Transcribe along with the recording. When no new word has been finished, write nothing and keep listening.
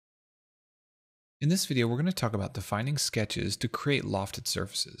In this video, we're going to talk about defining sketches to create lofted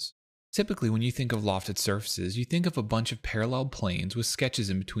surfaces. Typically, when you think of lofted surfaces, you think of a bunch of parallel planes with sketches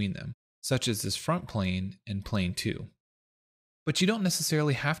in between them, such as this front plane and plane 2. But you don't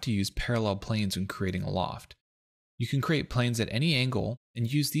necessarily have to use parallel planes when creating a loft. You can create planes at any angle and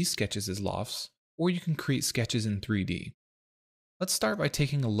use these sketches as lofts, or you can create sketches in 3D. Let's start by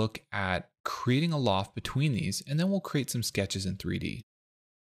taking a look at creating a loft between these, and then we'll create some sketches in 3D.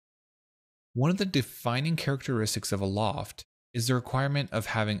 One of the defining characteristics of a loft is the requirement of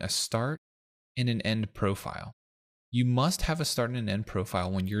having a start and an end profile. You must have a start and an end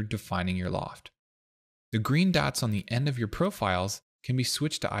profile when you're defining your loft. The green dots on the end of your profiles can be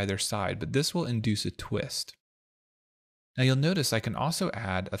switched to either side, but this will induce a twist. Now you'll notice I can also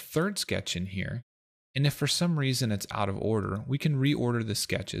add a third sketch in here, and if for some reason it's out of order, we can reorder the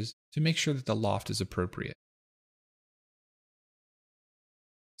sketches to make sure that the loft is appropriate.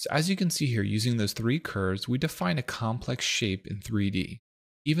 So as you can see here, using those three curves, we define a complex shape in 3D,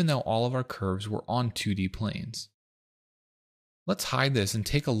 even though all of our curves were on 2D planes. Let's hide this and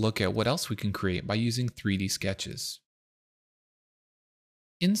take a look at what else we can create by using 3D sketches.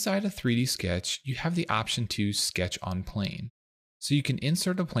 Inside a 3D sketch, you have the option to sketch on plane. So you can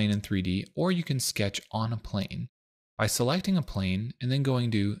insert a plane in 3D, or you can sketch on a plane by selecting a plane and then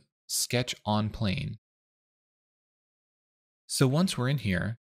going to sketch on plane. So once we're in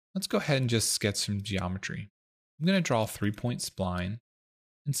here, let's go ahead and just sketch some geometry. I'm going to draw a 3-point spline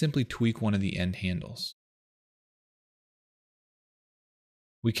and simply tweak one of the end handles.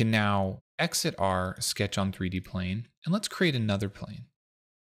 We can now exit our sketch on 3D plane and let's create another plane.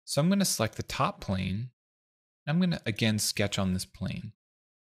 So I'm going to select the top plane. I'm going to again sketch on this plane.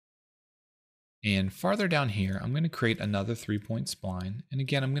 And farther down here, I'm going to create another 3-point spline. And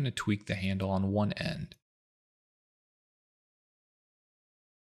again, I'm going to tweak the handle on one end.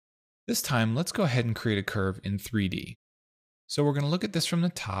 This time, let's go ahead and create a curve in 3D. So we're going to look at this from the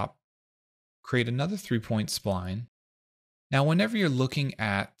top, create another 3-point spline. Now, whenever you're looking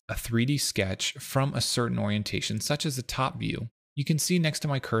at a 3D sketch from a certain orientation, such as the top view, you can see next to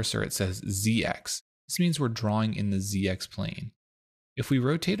my cursor it says ZX. This means we're drawing in the ZX plane. If we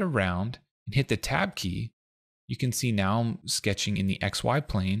rotate around and hit the Tab key, you can see now I'm sketching in the XY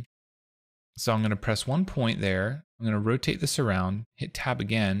plane. So I'm going to press one point there. I'm going to rotate this around, hit Tab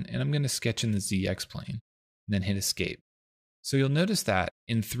again, and I'm going to sketch in the ZX plane, and then hit Escape. So you'll notice that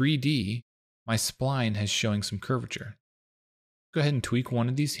in 3D, my spline is showing some curvature. Go ahead and tweak one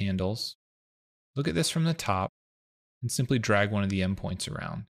of these handles. Look at this from the top, and simply drag one of the endpoints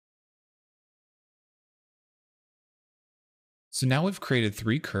around. So now we've created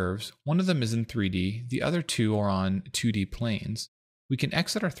 3 curves. One of them is in 3D, the other 2 are on 2D planes. We can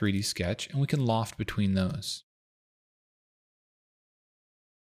exit our 3D sketch and we can loft between those.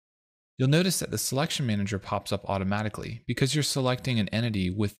 You'll notice that the selection manager pops up automatically because you're selecting an entity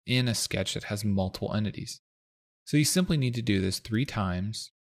within a sketch that has multiple entities. So you simply need to do this 3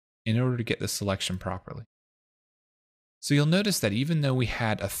 times in order to get the selection properly. So you'll notice that even though we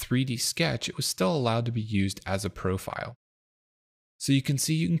had a 3D sketch, it was still allowed to be used as a profile. So you can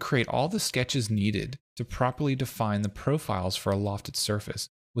see you can create all the sketches needed to properly define the profiles for a lofted surface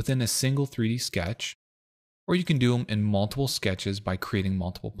within a single 3D sketch, or you can do them in multiple sketches by creating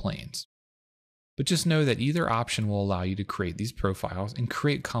multiple planes. But just know that either option will allow you to create these profiles and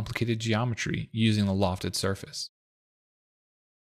create complicated geometry using a lofted surface.